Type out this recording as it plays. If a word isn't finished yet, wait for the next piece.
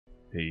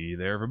Hey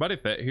there everybody,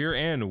 Thet here,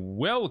 and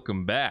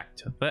welcome back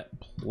to Thet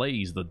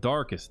Plays the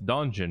Darkest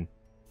Dungeon.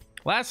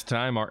 Last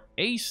time our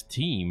ace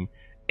team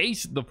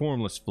aced the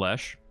Formless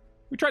Flesh.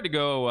 We tried to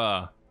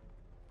go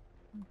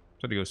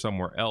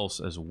somewhere else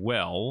as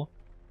well,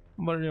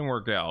 but it didn't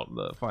work out.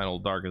 The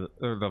final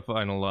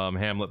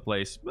Hamlet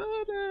place, but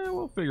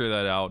we'll figure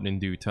that out in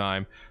due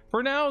time.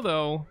 For now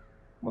though,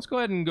 let's go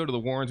ahead and go to the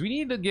Warrens. We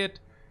need to get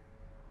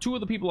two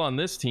of the people on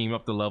this team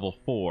up to level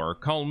 4,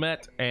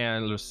 Calmet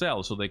and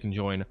Lucelle, so they can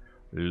join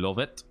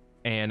Lovet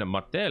and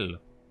Martel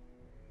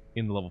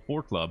in the level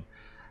 4 club.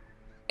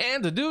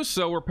 And to do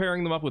so, we're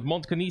pairing them up with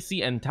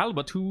Montcanisi and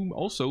Talbot, who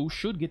also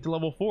should get to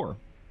level 4.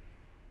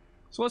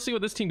 So let's see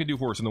what this team can do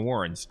for us in the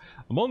Warrens.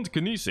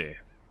 Montcanisi,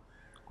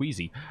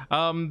 Queasy,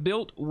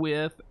 built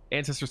with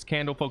Ancestor's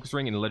Candle, Focus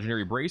Ring, and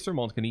Legendary Bracer.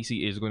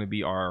 Montcanisi is going to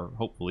be our,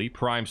 hopefully,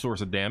 prime source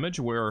of damage,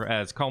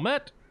 whereas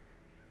Calmet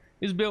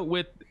is built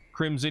with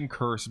Crimson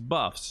Curse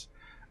buffs.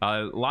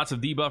 Lots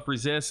of debuff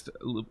resist,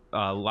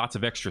 lots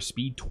of extra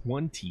speed,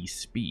 20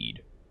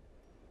 speed.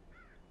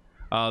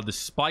 The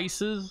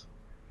spices,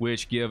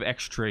 which give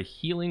extra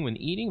healing when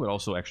eating, but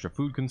also extra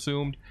food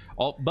consumed.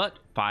 But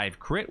 5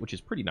 crit, which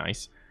is pretty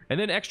nice. And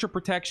then extra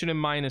protection and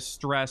minus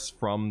stress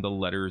from the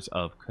Letters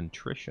of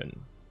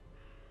Contrition.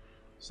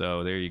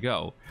 So there you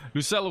go.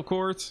 Lucelle, of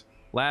course,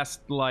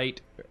 Last Light,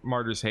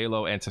 Martyr's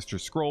Halo,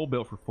 Ancestor's Scroll,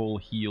 built for full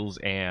heals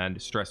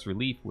and stress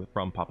relief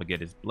from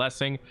Papageta's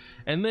Blessing.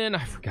 And then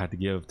I forgot to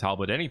give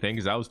Talbot anything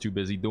because I was too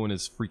busy doing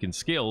his freaking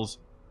skills.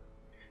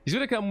 He's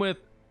going to come with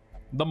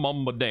the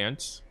Mamba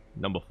Dance,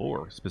 number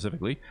 4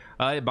 specifically.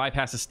 It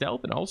bypasses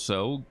stealth and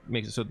also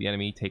makes it so the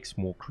enemy takes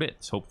more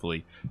crits,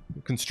 hopefully.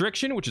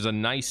 Constriction, which is a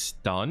nice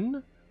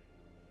stun.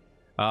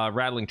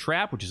 Rattling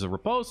Trap, which is a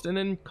riposte. And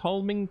then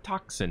Calming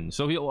Toxin.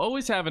 So he'll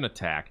always have an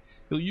attack.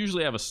 He'll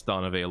usually have a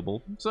stun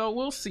available, so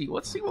we'll see.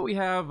 Let's see what we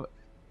have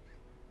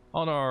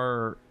on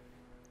our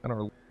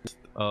list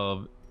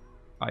of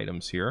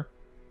items here.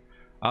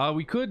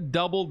 We could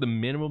double the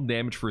minimum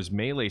damage for his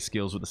melee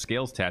skills with the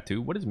Scales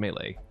Tattoo. What is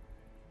melee?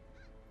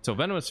 So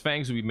Venomous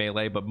Fangs would be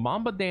melee, but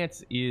Mamba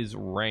Dance is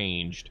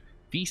ranged.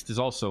 Feast is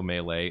also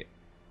melee,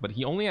 but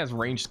he only has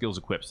ranged skills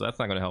equipped, so that's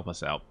not going to help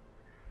us out.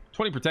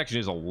 20 protection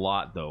is a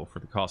lot, though, for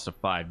the cost of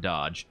 5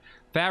 dodge.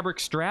 Fabric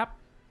Strap.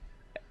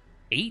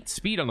 8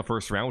 speed on the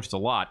first round, which is a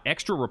lot.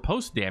 Extra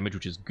riposte damage,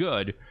 which is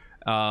good.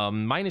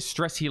 Minus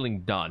stress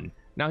healing done.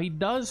 Now, he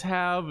does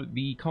have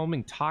the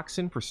Calming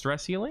Toxin for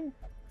stress healing.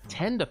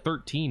 10 to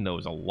 13, though,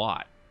 is a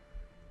lot.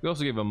 We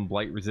also give him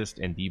Blight Resist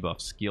and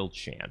Debuff Skill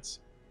Chance.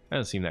 That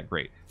doesn't seem that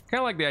great.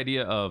 Kind of like the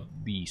idea of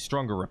the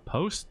stronger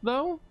riposte,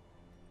 though.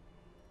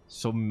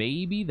 So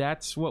maybe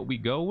that's what we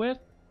go with.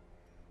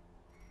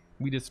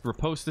 We just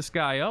riposte this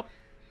guy up.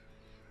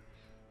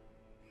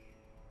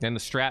 And the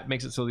strap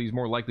makes it so that he's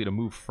more likely to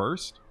move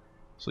first.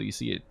 So you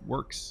see it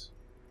works.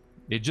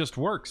 It just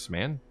works,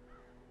 man.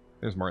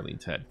 There's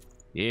Marlene's head.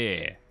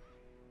 Yeah.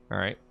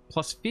 Alright.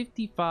 Plus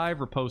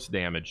 55 riposte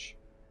damage.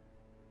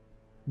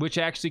 Which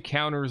actually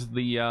counters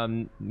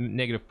the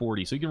negative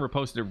 40. So you can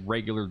riposte at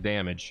regular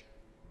damage.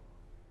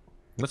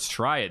 Let's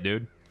try it,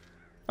 dude.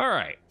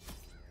 Alright.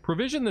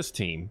 Provision this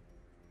team.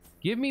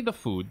 Give me the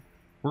food.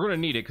 We're going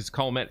to need it because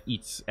Calmet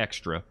eats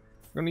extra.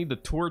 We're going to need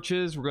the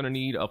torches. We're going to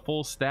need a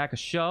full stack of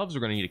shoves. We're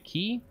going to need a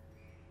key.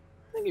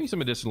 And give me some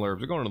medicinal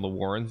herbs. We're going to the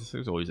Warrens.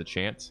 There's always a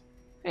chance.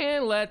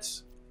 And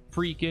let's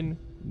freaking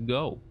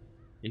go.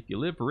 If you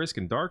live for risk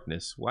and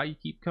darkness, why you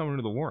keep coming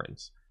to the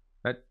Warrens?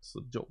 That's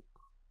a joke.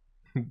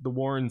 The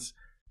Warrens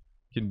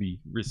can be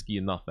risky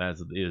enough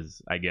as it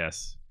is, I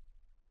guess.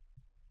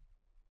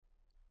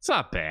 It's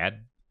not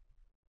bad.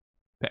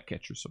 Pet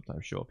catchers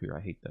sometimes show up here. I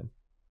hate them.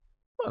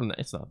 Well,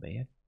 it's not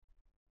bad.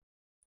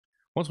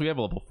 Once we have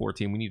a level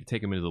 14, we need to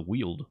take him into the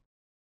Weald,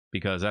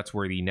 because that's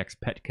where the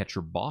next pet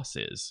catcher boss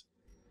is.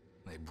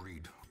 They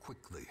breed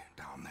quickly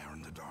down there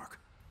in the dark,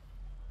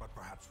 but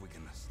perhaps we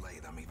can slay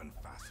them even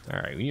faster. All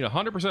right, we need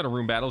 100% of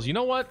room battles. You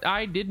know what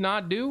I did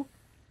not do?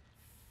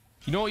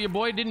 You know what your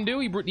boy didn't do?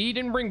 He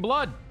didn't bring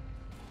blood.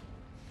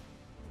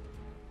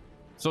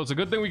 So it's a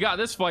good thing we got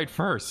this fight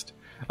first.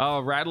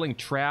 Rattling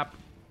Trap.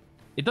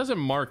 It doesn't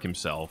mark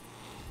himself,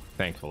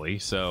 thankfully,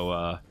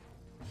 so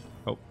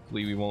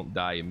hopefully we won't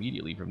die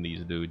immediately from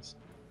these dudes.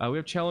 We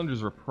have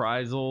Challenger's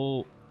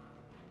Reprisal.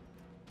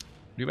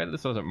 Too bad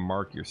this doesn't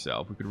mark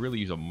yourself. We could really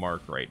use a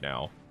mark right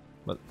now,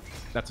 but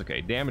that's okay.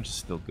 Damage is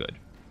still good.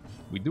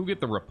 We do get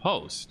the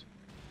Riposte,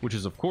 which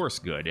is of course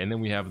good, and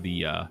then we have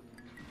the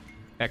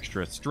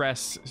extra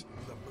stress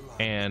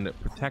and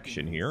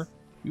protection here.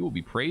 We will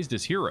be praised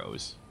as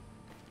heroes.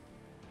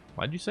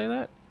 Why'd you say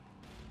that?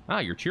 Ah,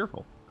 you're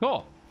cheerful.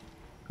 Cool.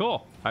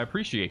 Cool. I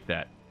appreciate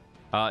that.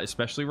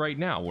 Especially right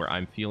now, where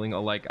I'm feeling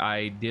like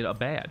I did a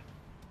bad.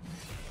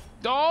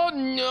 Oh,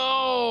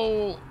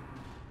 no!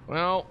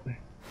 Well,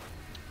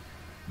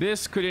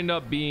 this could end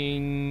up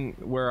being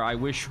where I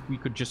wish we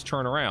could just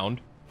turn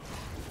around.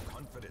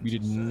 We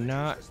did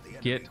not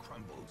get...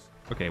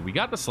 Okay, we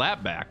got the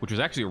slap back, which was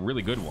actually a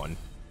really good one.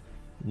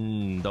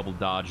 Double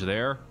dodge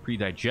there.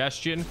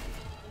 Pre-digestion.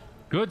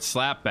 Good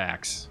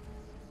slapbacks.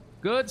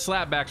 Good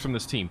slapbacks from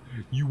this team.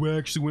 You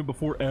actually went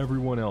before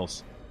everyone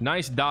else.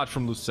 Nice dodge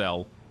from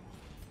Lucelle.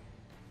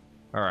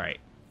 Alright.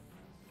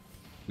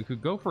 We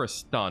could go for a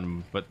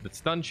stun, but the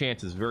stun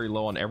chance is very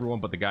low on everyone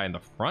but the guy in the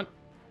front.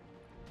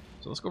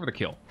 So let's go for the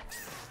kill.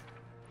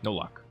 No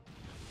luck.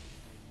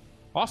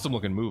 Awesome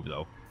looking move,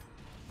 though.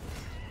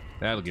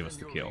 That'll give us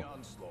the kill.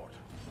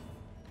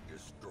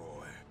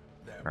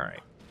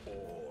 Alright.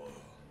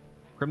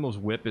 Criminal's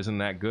Whip isn't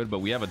that good, but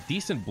we have a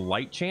decent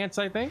Blight chance,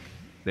 I think.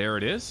 There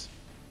it is.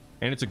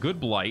 And it's a good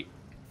Blight.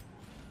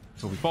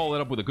 So if we follow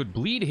that up with a good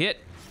bleed hit,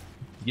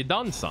 you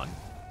done, son.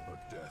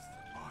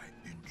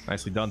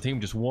 Nicely done,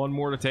 team. Just one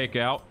more to take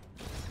out.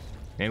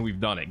 And we've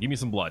done it. Give me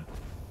some blood.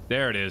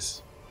 There it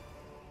is.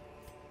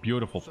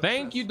 Beautiful.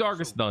 Thank you,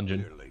 Darkest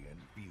Dungeon,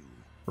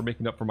 for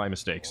making up for my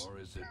mistakes.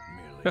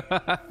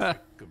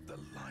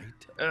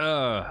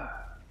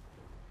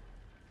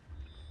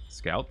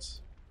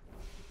 Scouts.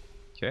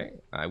 Okay.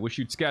 I wish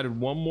you'd scouted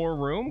one more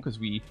room, because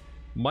we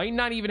might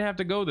not even have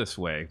to go this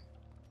way.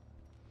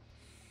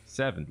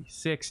 70,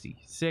 60,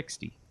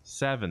 60,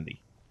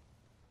 70.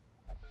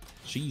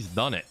 She's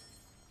done it.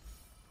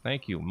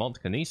 Thank you,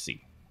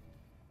 Montcanisi.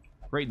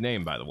 Great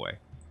name, by the way.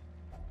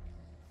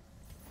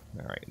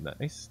 Alright,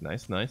 nice,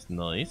 nice, nice,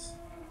 nice.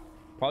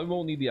 Probably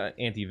won't need the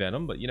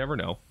anti-venom, but you never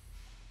know.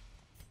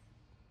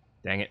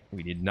 Dang it,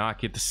 we did not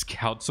get the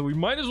scout, so we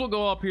might as well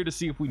go up here to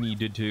see if we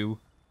needed to.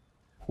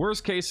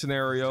 Worst case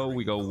scenario,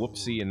 we go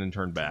whoopsie and then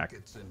turn back.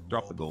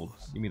 Drop the gold.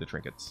 Give me the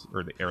trinkets,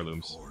 or the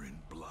heirlooms.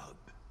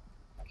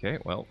 Okay,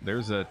 well,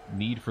 there's a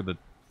need for the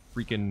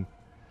freaking...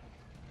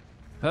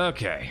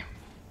 Okay.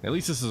 At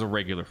least this is a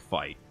regular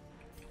fight.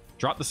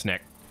 Drop the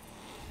Snick.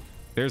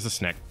 There's a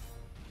Snick.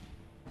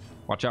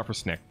 Watch out for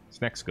Snick.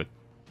 Snick's good.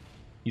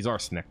 He's our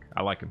Snick.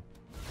 I like him.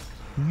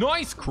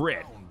 Nice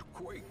crit!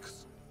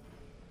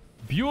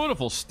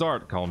 Beautiful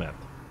start, Calmet.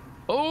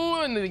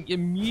 Oh, and the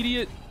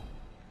immediate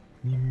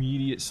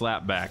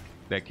slap back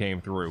that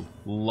came through.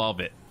 Love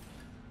it.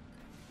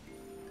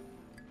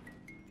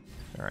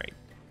 Alright.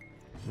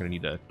 I'm gonna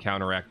need to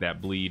counteract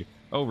that bleed.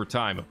 Over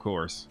time, of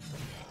course.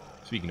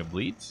 Speaking of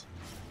bleeds,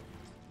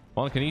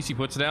 Montcanisi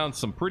puts down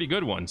some pretty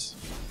good ones.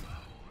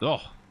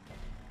 Oh,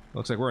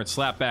 looks like we're in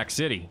Slapback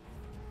City.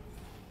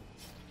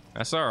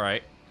 That's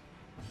alright.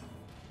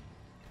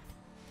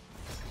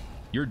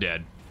 You're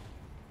dead.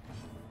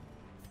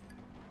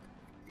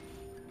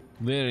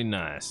 Very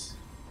nice.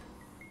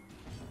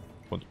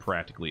 One's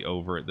practically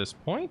over at this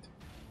point.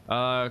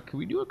 Can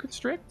we do a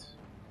constrict?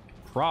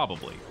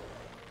 Probably.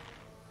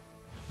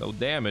 No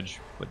damage,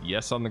 but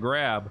yes on the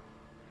grab.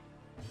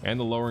 And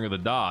the lowering of the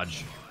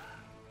dodge.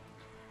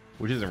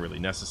 Which isn't really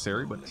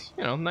necessary, but,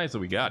 you know, nice that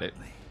we got it.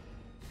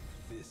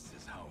 This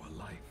is how a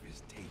life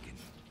is taken.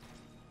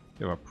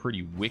 We have a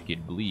pretty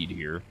wicked bleed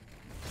here.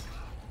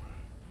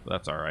 But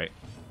that's alright.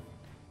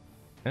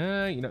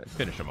 You know,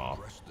 finish him off.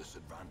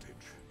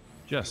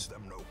 Just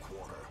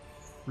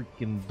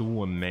freaking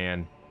do him,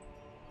 man.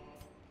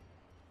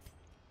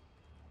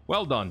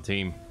 Well done,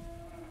 team.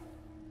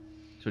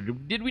 So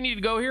did we need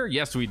to go here?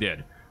 Yes, we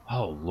did.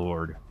 Oh,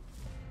 Lord.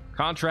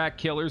 Contract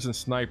killers and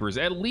snipers.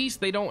 At least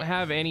they don't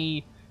have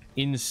any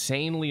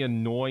insanely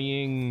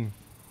annoying,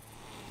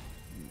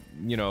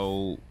 you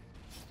know,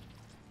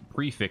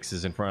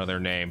 prefixes in front of their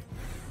name.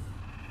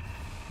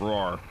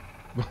 Roar.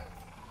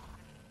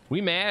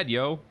 We mad,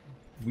 yo.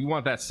 We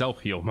want that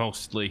self-heal,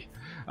 mostly.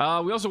 We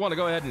also want to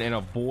go ahead and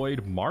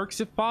avoid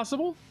marks, if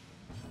possible.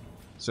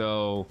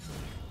 So,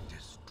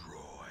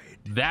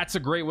 that's a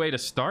great way to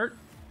start.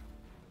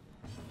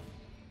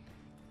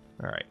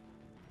 Alright. Like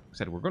I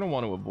said, we're going to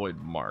want to avoid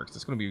marks.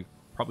 That's going to be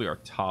probably our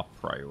top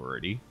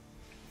priority.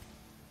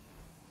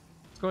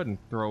 Let's go ahead and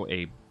throw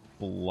a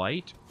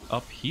blight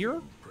up here.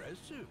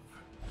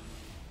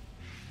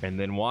 And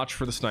then watch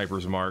for the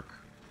sniper's mark.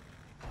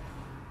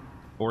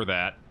 Or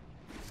that.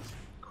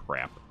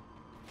 Crap.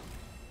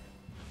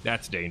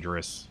 That's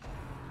dangerous.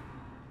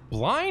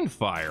 Blind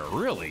fire,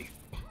 really?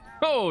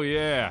 Oh,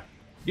 yeah.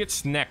 Get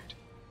snecked.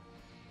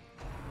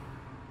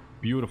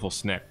 Beautiful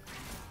sneck.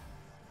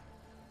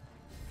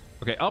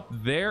 Okay, up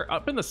there,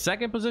 up in the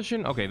second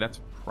position. Okay, that's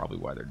probably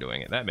why they're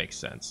doing it. That makes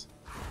sense.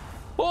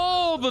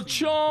 Oh, the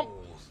chomp!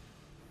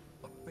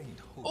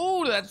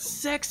 Oh, that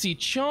sexy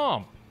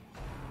chomp!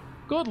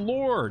 Good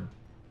lord.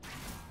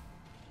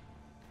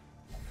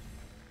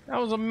 That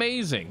was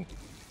amazing.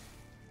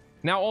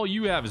 Now all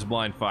you have is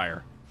blind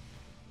fire.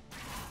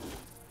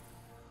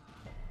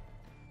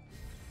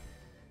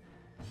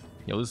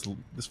 Yo, this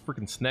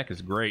freaking Sneck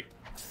is great.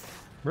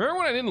 Remember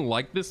when I didn't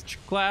like this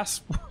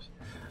class?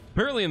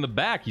 Apparently in the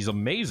back, he's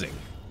amazing.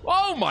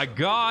 Oh my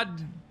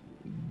god!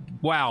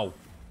 Wow.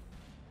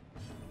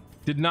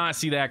 Did not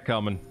see that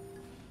coming.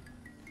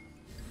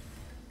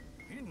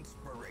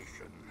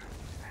 Inspiration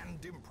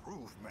and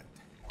improvement.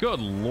 Good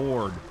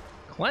lord.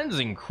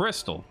 Cleansing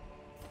Crystal.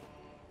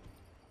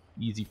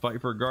 Easy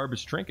fight for a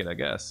garbage trinket, I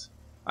guess.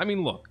 I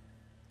mean, look.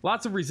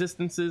 Lots of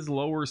resistances,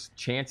 lowers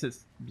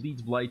chances,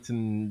 bleeds, blights,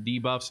 and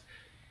debuffs.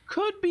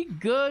 could be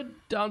good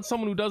on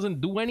someone who doesn't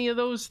do any of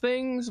those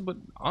things, but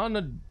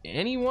on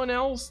anyone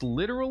else,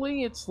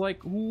 literally, it's like,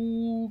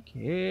 who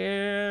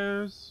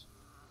cares?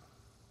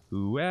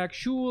 Who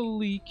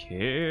actually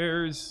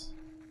cares?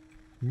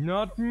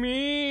 Not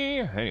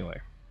me.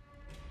 Anyway,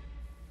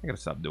 I gotta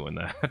stop doing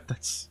that.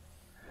 That's...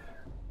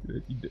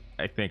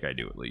 I think I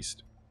do, at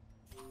least.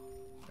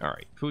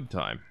 Alright, food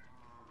time.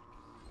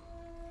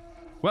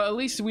 Well, at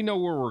least we know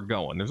where we're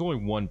going. There's only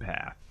one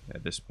path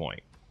at this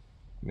point.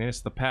 And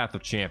it's the path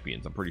of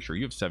champions, I'm pretty sure.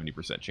 You have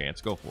 70%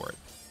 chance. Go for it.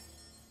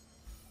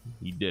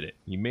 He did it.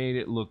 He made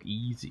it look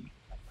easy.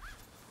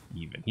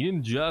 Even. He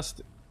didn't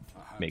just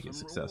make it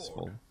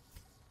successful.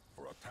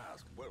 For a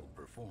task well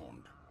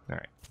performed.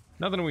 Alright.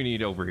 Nothing we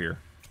need over here.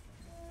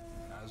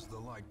 As the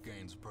light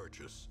gains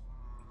purchase,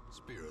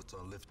 spirits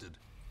are lifted,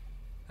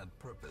 and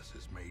purpose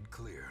is made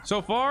clear. So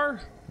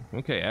far,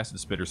 okay, acid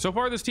spitter. So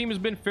far, this team has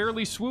been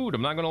fairly swooed.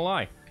 I'm not gonna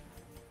lie.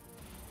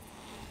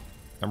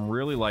 I'm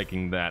really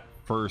liking that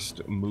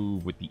first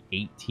move with the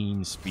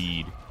 18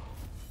 speed.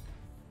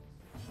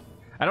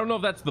 I don't know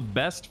if that's the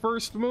best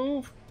first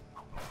move,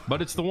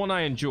 but it's the one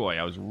I enjoy.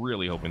 I was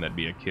really hoping that'd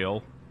be a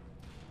kill.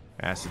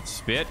 Acid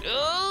spit.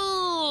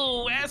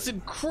 Oh,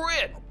 acid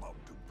crit. About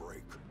to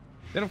break.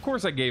 Then of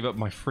course I gave up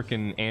my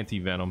freaking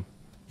anti-venom.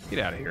 Get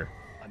out of here.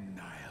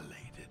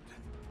 Annihilated.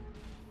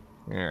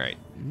 All right.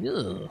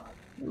 Ugh.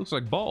 It looks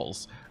like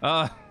balls.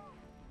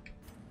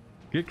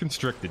 Get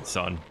constricted,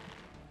 son.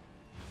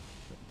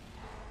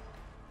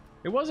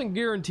 It wasn't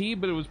guaranteed,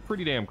 but it was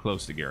pretty damn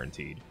close to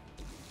guaranteed.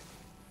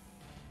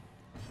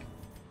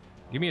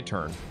 Give me a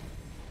turn.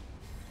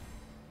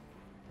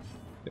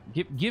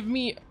 Give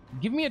me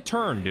a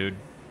turn, dude.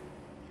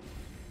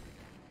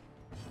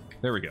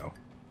 There we go.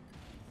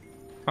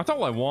 That's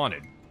all I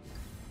wanted.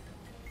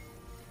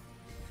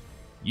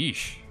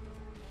 Yeesh.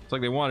 It's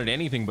like they wanted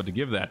anything but to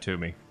give that to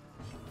me.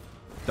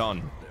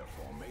 Done. Their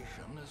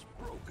formation is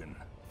broken.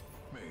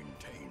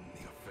 Maintain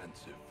the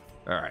offensive.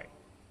 All right.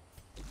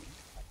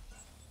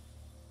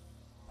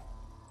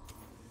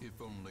 If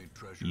only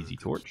treasure Easy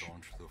could torch.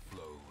 staunch the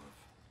flow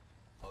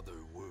of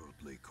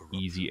otherworldly corruption.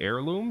 Easy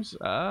heirlooms.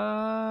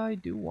 I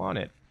do want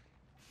it.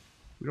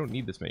 We don't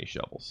need this many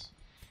shovels.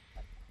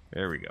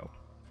 There we go.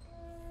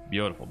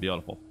 Beautiful,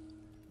 beautiful.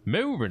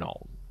 Moving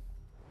on.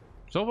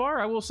 So far,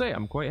 I will say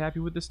I'm quite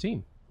happy with this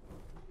team.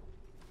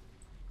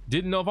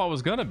 Didn't know if I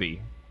was gonna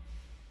be,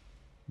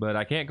 but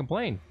I can't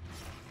complain.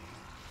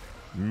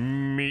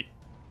 Meat.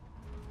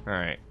 All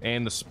right,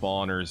 and the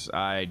spawners.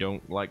 I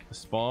don't like the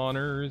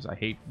spawners. I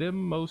hate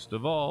them most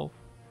of all.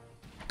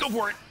 Go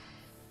for it.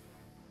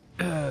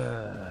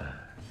 I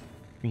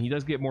mean, he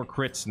does get more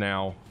crits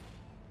now,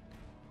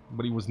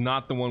 but he was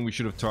not the one we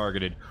should have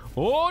targeted.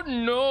 Oh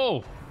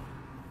no!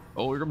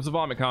 Oh, here comes the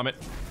vomit comet.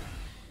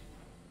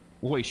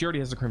 Wait, she already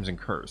has the Crimson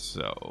Curse,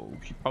 so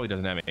she probably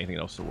doesn't have anything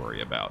else to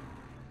worry about.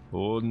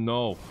 Oh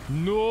no.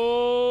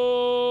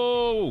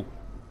 No!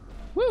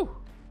 Woo!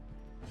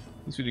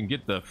 At least we didn't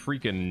get the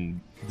freaking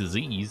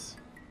disease.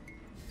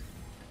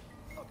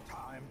 A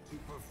time to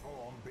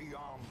perform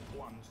beyond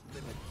one's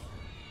limits.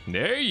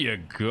 There you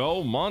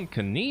go,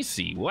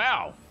 Monkanisi.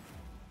 Wow.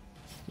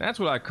 That's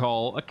what I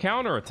call a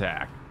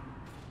counterattack.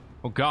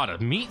 Oh god, a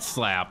meat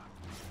slap.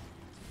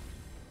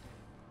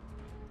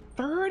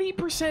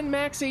 30%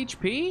 max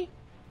HP?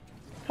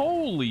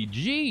 Holy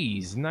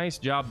jeez. Nice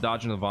job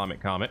dodging the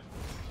vomit comet.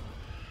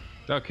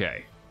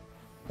 Okay.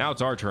 Now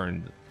it's our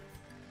turn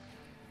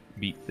to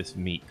beat this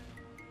meat.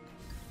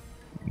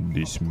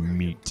 This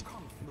meat.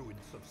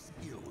 Confluence of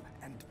skill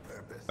and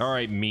purpose.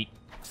 Alright, meat.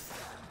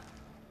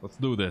 Let's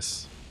do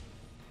this.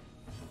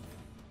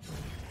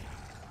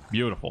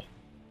 Beautiful.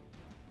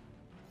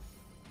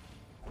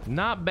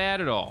 Not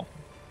bad at all.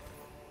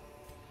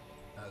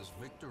 As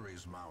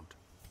victories mount,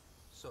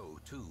 so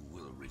too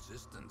will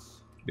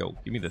resistance. Yo,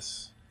 give me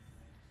this.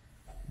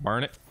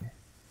 Burn it.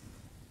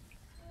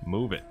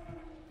 Move it.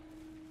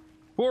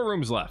 4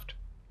 rooms left.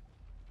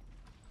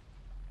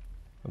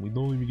 And we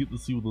don't even get to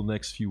see what the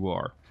next few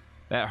are.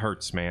 That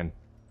hurts, man.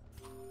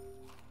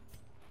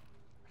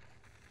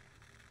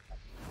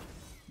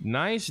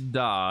 Nice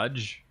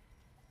dodge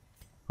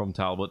from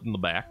Talbot in the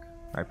back.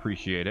 I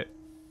appreciate it.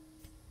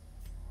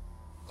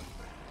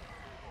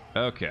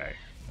 Okay.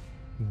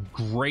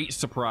 Great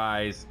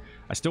surprise.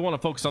 I still want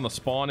to focus on the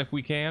spawn if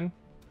we can.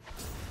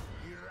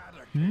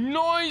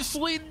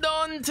 Nicely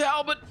done,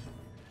 Talbot.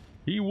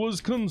 He was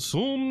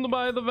consumed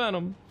by the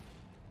venom.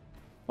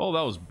 Oh,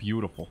 that was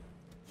beautiful.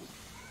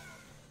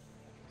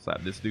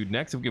 Slap this dude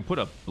next. If we can put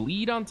a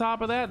bleed on top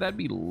of that, that'd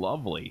be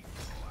lovely.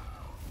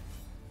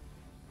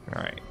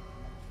 All right.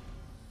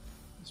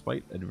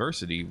 Despite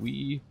adversity,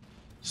 we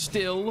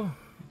still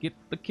get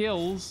the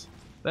kills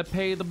that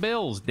pay the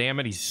bills. Damn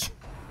it, he's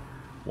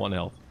 1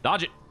 health.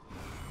 Dodge it.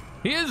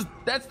 He is.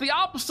 That's the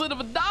opposite of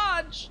a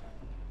dodge.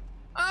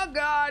 Oh,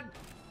 God.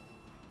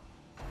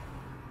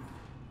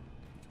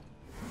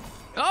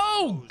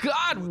 Oh,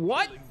 God,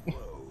 what?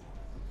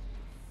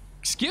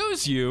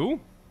 Excuse you?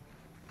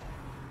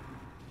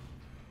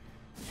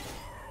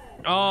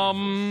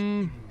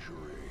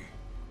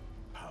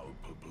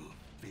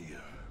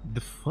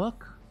 The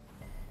fuck?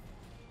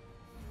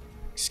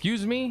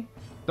 Excuse me?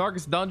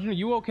 Darkest Dungeon, are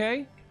you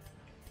okay?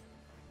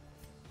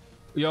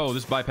 Yo,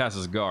 this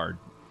bypasses guard.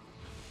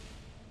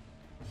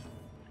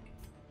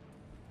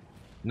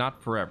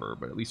 Not forever,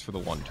 but at least for the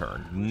one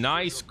turn.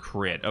 Nice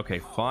crit. Okay,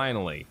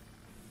 finally.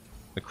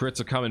 The crits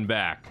are coming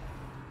back.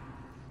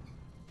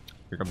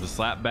 Here comes the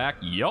slap back.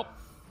 Yup.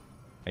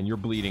 And you're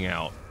bleeding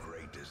out.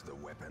 Great is the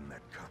weapon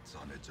that cuts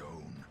on its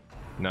own.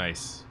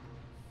 Nice.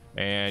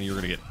 And you're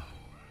gonna get...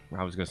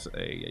 I was gonna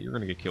say, yeah, you're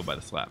gonna get killed by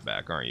the slap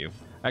back, aren't you?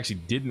 I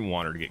actually didn't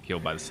want her to get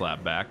killed by the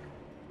slap back.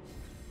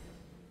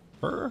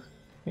 Her?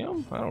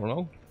 Him? I don't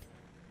know.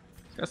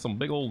 He's got some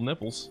big old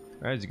nipples,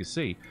 as you can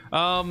see.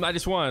 I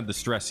just wanted the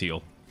stress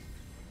heal.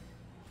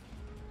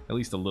 At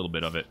least a little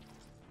bit of it.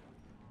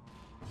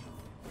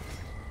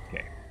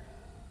 Okay.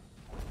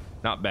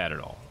 Not bad at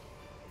all.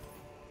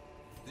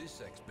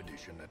 This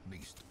expedition at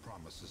least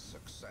promises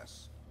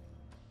success.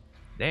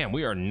 Damn,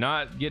 we are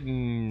not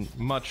getting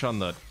much on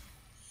the...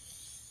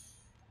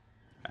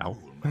 Ow.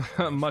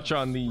 Much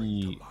on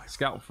the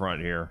scout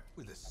front here.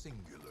 With a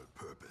singular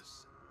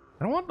purpose.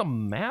 I don't want the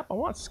map, I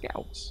want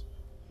scouts.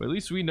 But at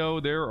least we know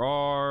there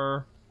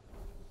are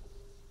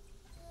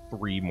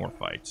 3 more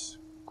fights.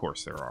 Of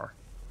course there are.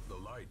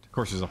 Of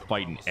course there's a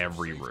fight in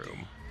every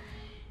room.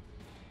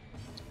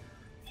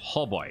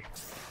 Oh boy.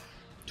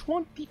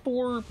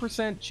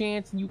 24%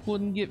 chance you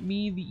couldn't get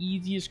me the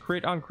easiest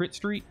crit on Crit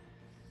Street?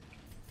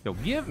 Yo,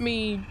 give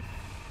me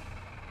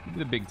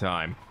the big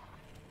time.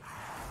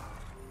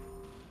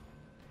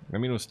 I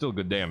mean, it was still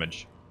good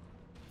damage.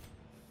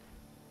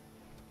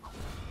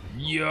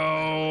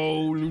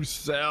 Yo,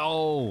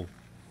 Lucelle!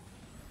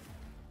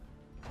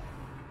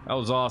 That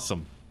was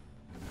awesome.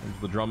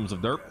 The drums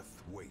of derp.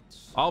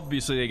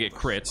 Obviously they get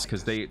crits,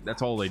 because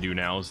that's all they do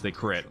now is they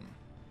crit.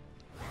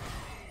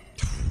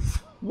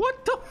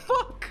 What the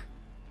fuck?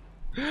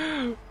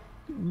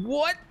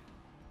 What?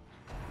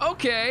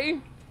 Okay.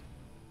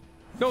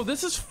 No,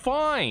 this is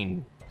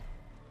fine.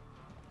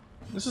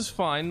 This is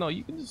fine. No,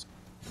 you can just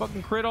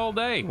fucking crit all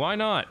day. Why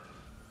not?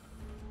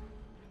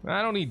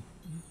 I don't need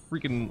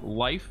freaking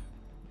life.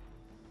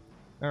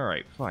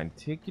 Alright, fine.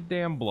 Take your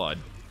damn blood.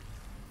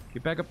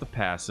 Get back up the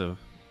passive.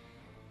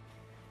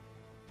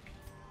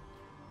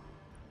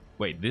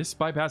 Wait, this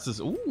bypasses...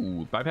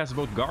 Ooh, bypasses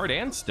both guard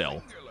and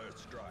stealth.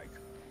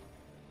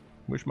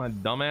 Wish my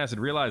dumbass had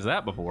realized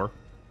that before.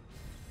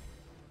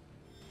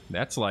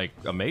 That's, like,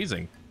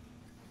 amazing.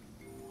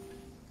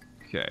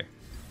 Okay.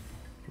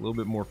 A little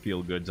bit more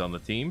feel goods on the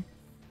team.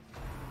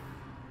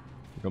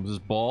 Here comes his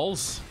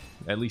balls.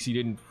 At least he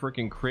didn't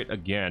freaking crit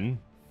again.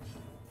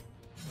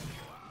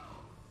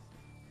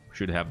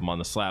 Should have him on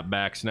the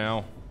slapbacks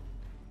now.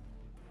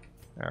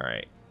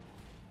 Alright.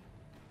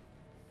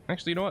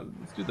 Actually, you know what?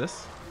 Let's do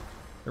this.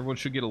 Everyone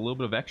should get a little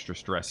bit of extra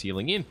stress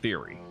healing, in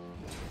theory.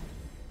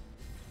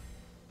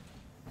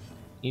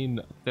 In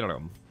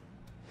theory.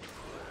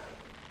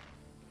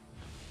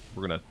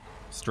 We're gonna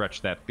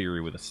stretch that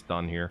theory with a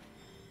stun here.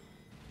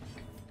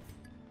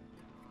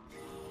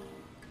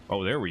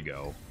 Oh, there we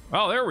go.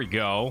 Oh, there we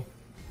go.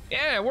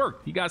 Yeah, it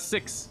worked. He got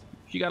 6.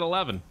 She got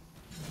 11.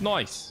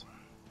 Nice.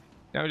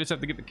 Now we just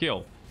have to get the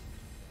kill.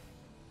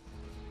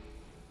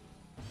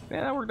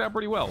 Yeah, that worked out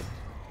pretty well.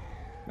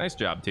 Nice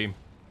job, team.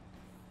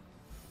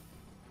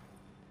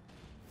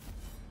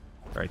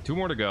 Alright, 2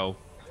 more to go.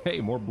 Hey,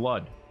 more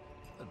blood.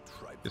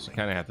 Guess we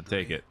kind of have to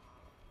take it.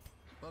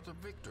 But a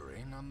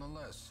victory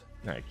nonetheless.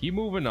 Alright, keep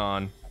moving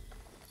on.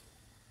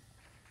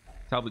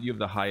 Talbot, you have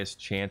the highest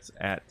chance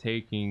at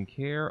taking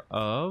care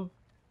of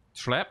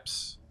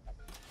traps.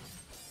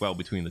 Well,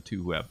 between the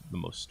two who have the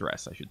most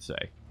stress, I should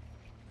say.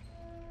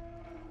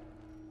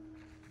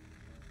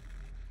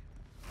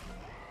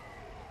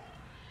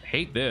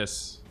 Hate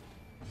this.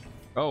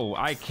 Oh,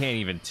 I can't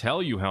even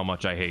tell you how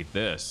much I hate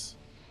this.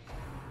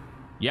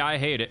 Yeah, I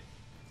hate it.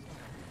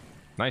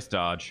 Nice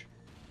dodge.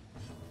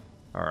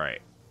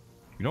 Alright.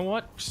 You know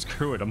what?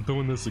 Screw it, I'm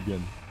doing this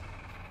again.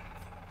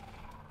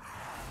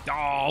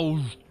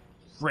 Oh,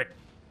 frick.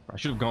 I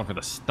should have gone for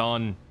the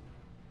stun.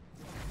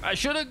 I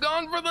should have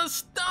gone for the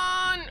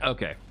stun!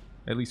 Okay.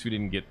 At least we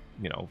didn't get,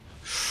 you know...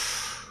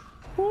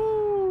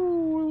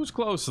 Woo, it was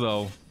close,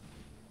 though.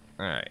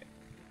 Alright.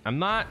 I'm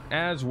not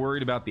as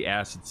worried about the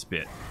acid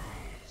spit.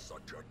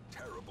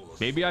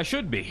 Maybe I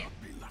should be.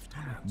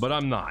 But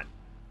I'm not.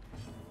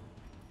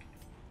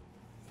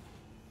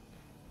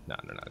 No.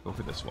 Go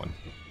for this one.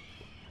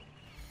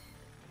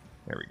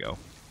 There we go.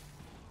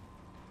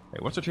 Hey,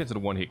 what's our chance of a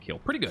one-hit kill?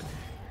 Pretty good.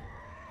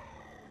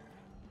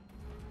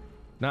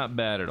 Not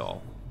bad at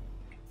all.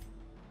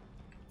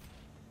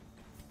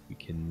 We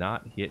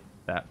cannot hit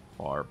that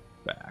far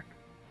back,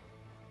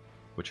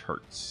 which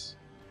hurts.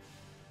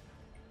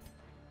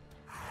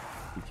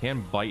 We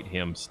can bite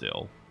him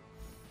still,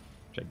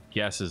 which I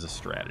guess is a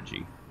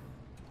strategy.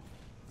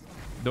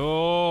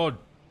 No!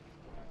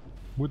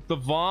 With the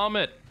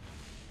vomit!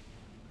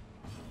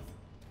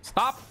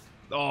 Stop!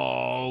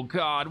 Oh,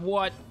 God,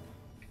 what?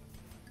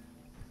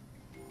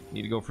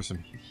 Need to go for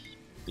some,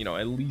 you know,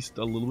 at least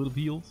a little bit of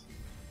heals.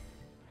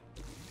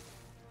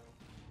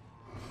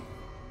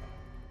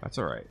 That's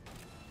alright.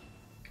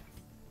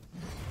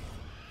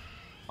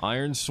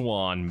 Iron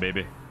Swan,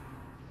 baby.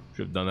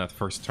 Should have done that the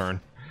first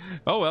turn.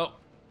 Oh well.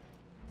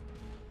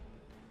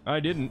 I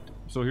didn't,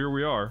 so here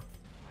we are.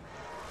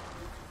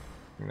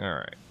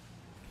 Alright.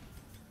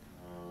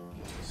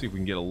 See if we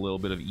can get a little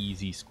bit of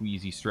easy,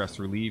 squeezy stress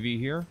relievy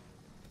here.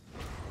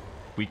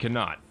 We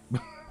cannot.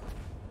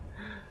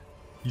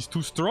 He's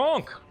too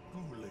strong.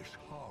 Foolish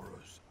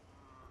horrors,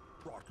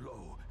 brought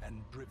low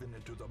and driven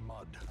into the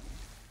mud.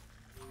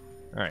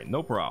 Alright,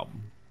 no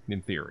problem.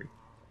 In theory.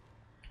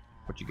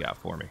 What you got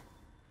for me?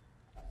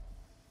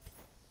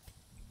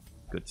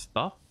 Good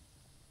stuff.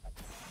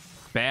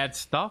 Bad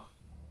stuff.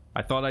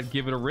 I thought I'd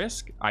give it a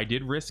risk. I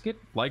did risk it,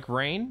 like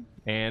rain,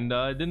 and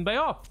it didn't pay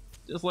off.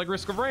 Just like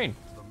Risk of Rain.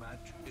 The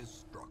match is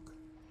struck.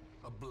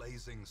 A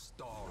blazing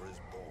star is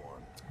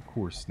born. Of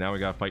course, now we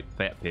gotta fight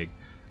Fat Pig.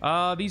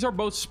 These are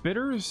both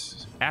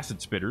spitters. Acid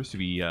spitters, to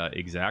be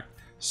exact.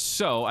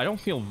 So, I don't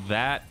feel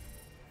that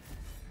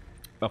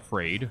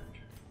afraid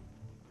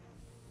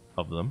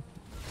of them.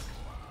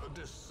 A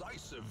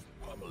decisive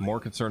More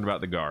concerned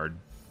about the guard,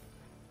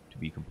 to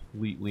be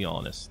completely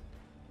honest.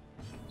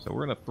 So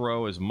we're going to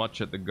throw as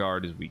much at the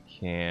guard as we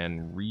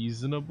can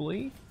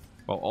reasonably,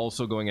 while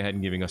also going ahead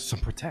and giving us some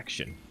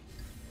protection.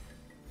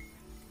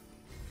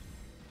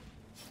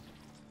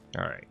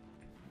 Alright.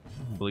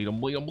 Bleed him,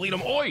 bleed him, bleed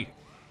him. Oi!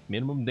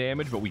 Minimum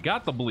damage, but we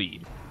got the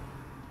bleed.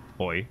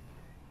 Oi.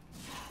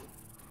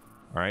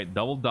 Alright,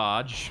 double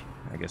dodge.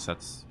 I guess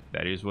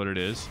that is what it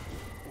is.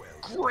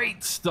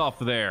 Great stuff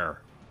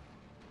there.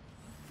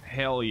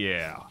 Hell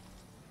yeah.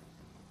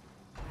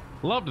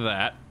 Loved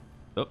that.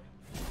 Oh.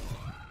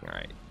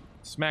 Alright.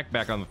 Smack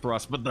back on the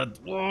thrust, but the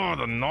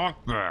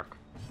knockback.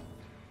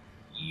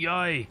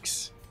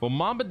 Yikes. Well,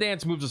 Mamba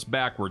Dance moves us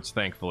backwards,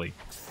 thankfully.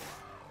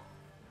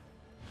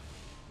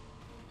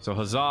 So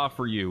huzzah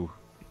for you.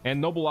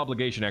 And Noble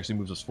Obligation actually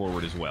moves us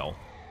forward as well.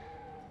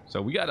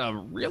 So we got a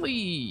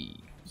really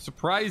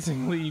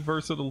surprisingly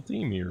versatile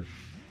team here.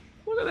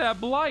 Look at that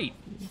blight.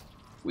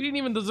 We didn't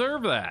even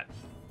deserve that.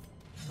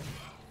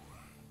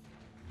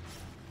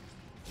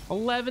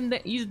 11,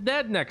 he's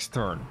dead next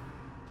turn.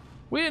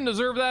 We didn't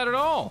deserve that at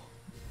all.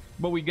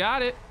 But we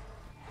got it.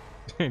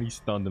 And he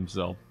stunned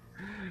himself.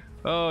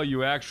 Oh,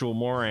 you actual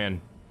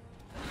moron.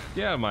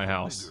 Get out of my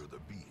house. The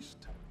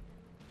beast,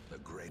 the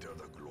greater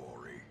the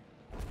glory.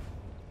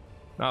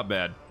 Not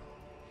bad.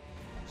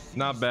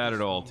 Not bad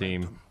at all,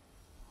 team.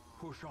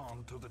 Push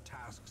on to the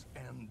task's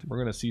end. We're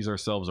gonna seize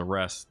ourselves a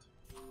rest.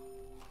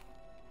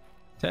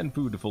 10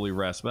 food to fully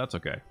rest, but that's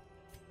okay.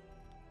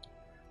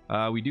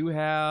 We do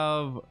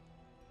have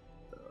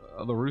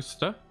the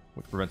Rooster,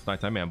 which prevents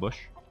nighttime ambush.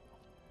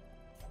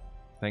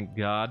 Thank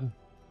God.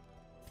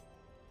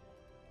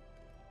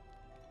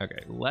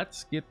 Okay,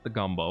 let's get the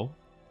Gumbo,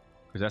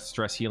 because that's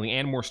stress healing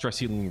and more stress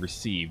healing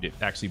received. It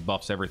actually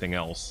buffs everything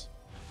else.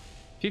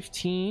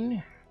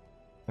 15.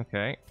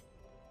 Okay.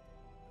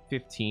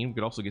 15. We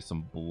could also get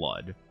some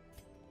blood.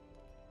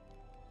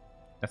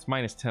 That's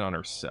minus 10 on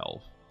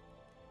herself.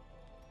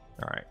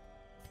 Alright.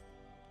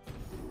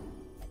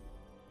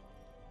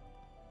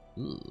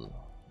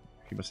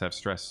 She must have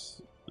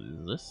stress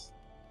resistance?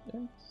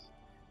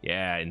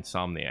 Yeah,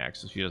 insomniac,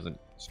 so she doesn't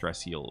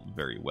stress heal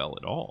very well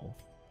at all.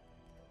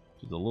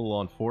 Which is a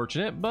little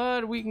unfortunate,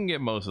 but we can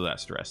get most of that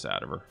stress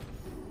out of her.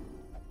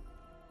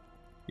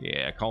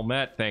 Yeah,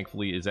 Calmette,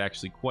 thankfully, is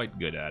actually quite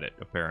good at it,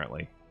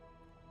 apparently.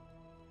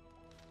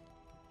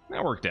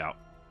 That worked out.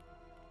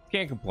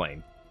 Can't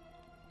complain.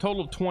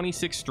 Total of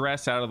 26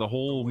 stress out of the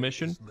whole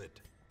mission.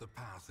 The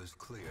path is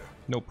clear.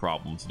 No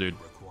problems, dude.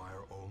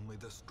 Require only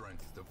the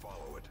strength to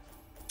follow it.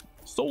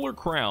 Solar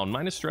Crown,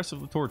 minus stress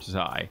if the torch is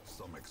high.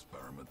 Some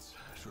experiments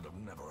should have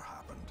never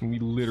happened. We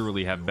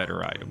literally have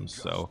better items,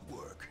 so.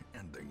 Work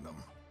ending them.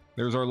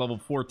 There's our level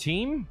 4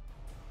 team,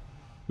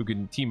 who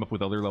can team up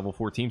with other level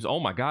 4 teams. Oh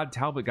my god,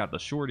 Talbot got the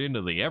short end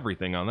of the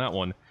everything on that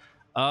one.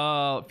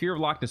 Fear of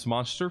Loch Ness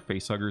Monster,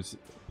 Facehuggers,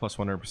 plus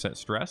 100%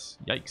 stress.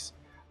 Yikes.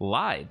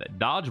 Lithe,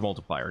 dodge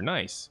multiplier,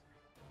 nice.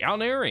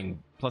 Galnaring,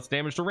 plus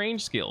damage to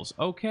range skills.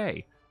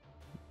 Okay.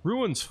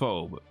 Ruins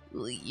Phobe.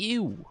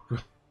 Ew.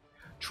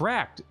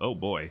 Tracked. Oh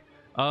boy.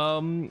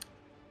 Plus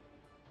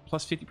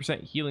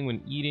 50% healing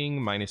when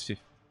eating, minus 15%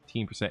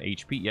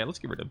 HP. Yeah, let's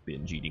get rid of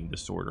binge eating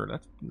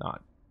disorder.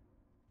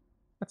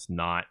 That's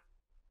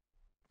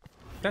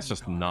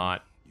just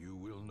not. You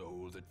will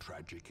know the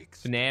tragic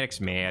Fanatic's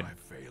mad. my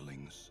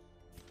failings.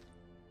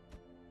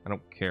 I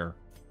don't care.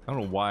 I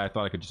don't know why I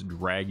thought I could just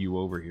drag you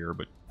over here,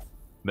 but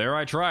there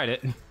I tried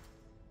it.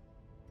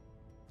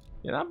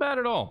 Yeah, not bad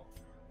at all.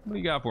 What do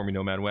you got for me,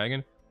 Nomad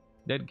Wagon?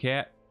 Dead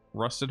Cat,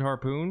 Rusted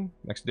Harpoon,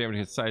 extra damage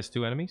against size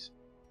 2 enemies,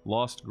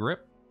 Lost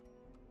Grip.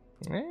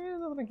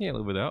 Nothing I can't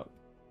live without.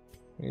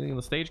 Anything in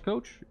the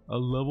Stagecoach? A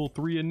level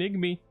 3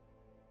 Enigma.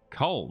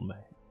 Calm,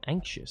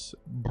 Anxious,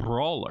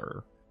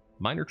 Brawler,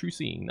 Minor True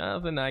Seeing.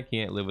 Nothing I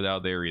can't live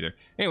without there either.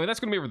 Anyway, that's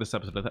going to be it for this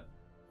episode of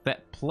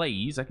Thet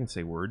Plays, I can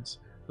say words,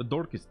 The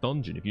Darkest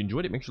Dungeon. If you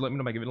enjoyed it, make sure to let me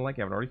know by giving it a like. If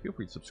you haven't already, feel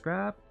free to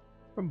subscribe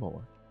for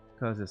more,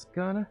 because it's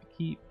gonna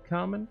keep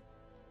coming,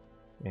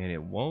 and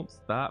it won't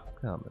stop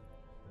coming.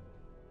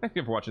 Thank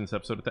you for watching this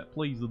episode of Thet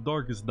Plays the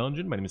Darkest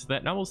Dungeon. My name is Thet,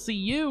 and I will see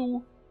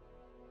you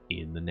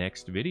in the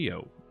next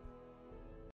video.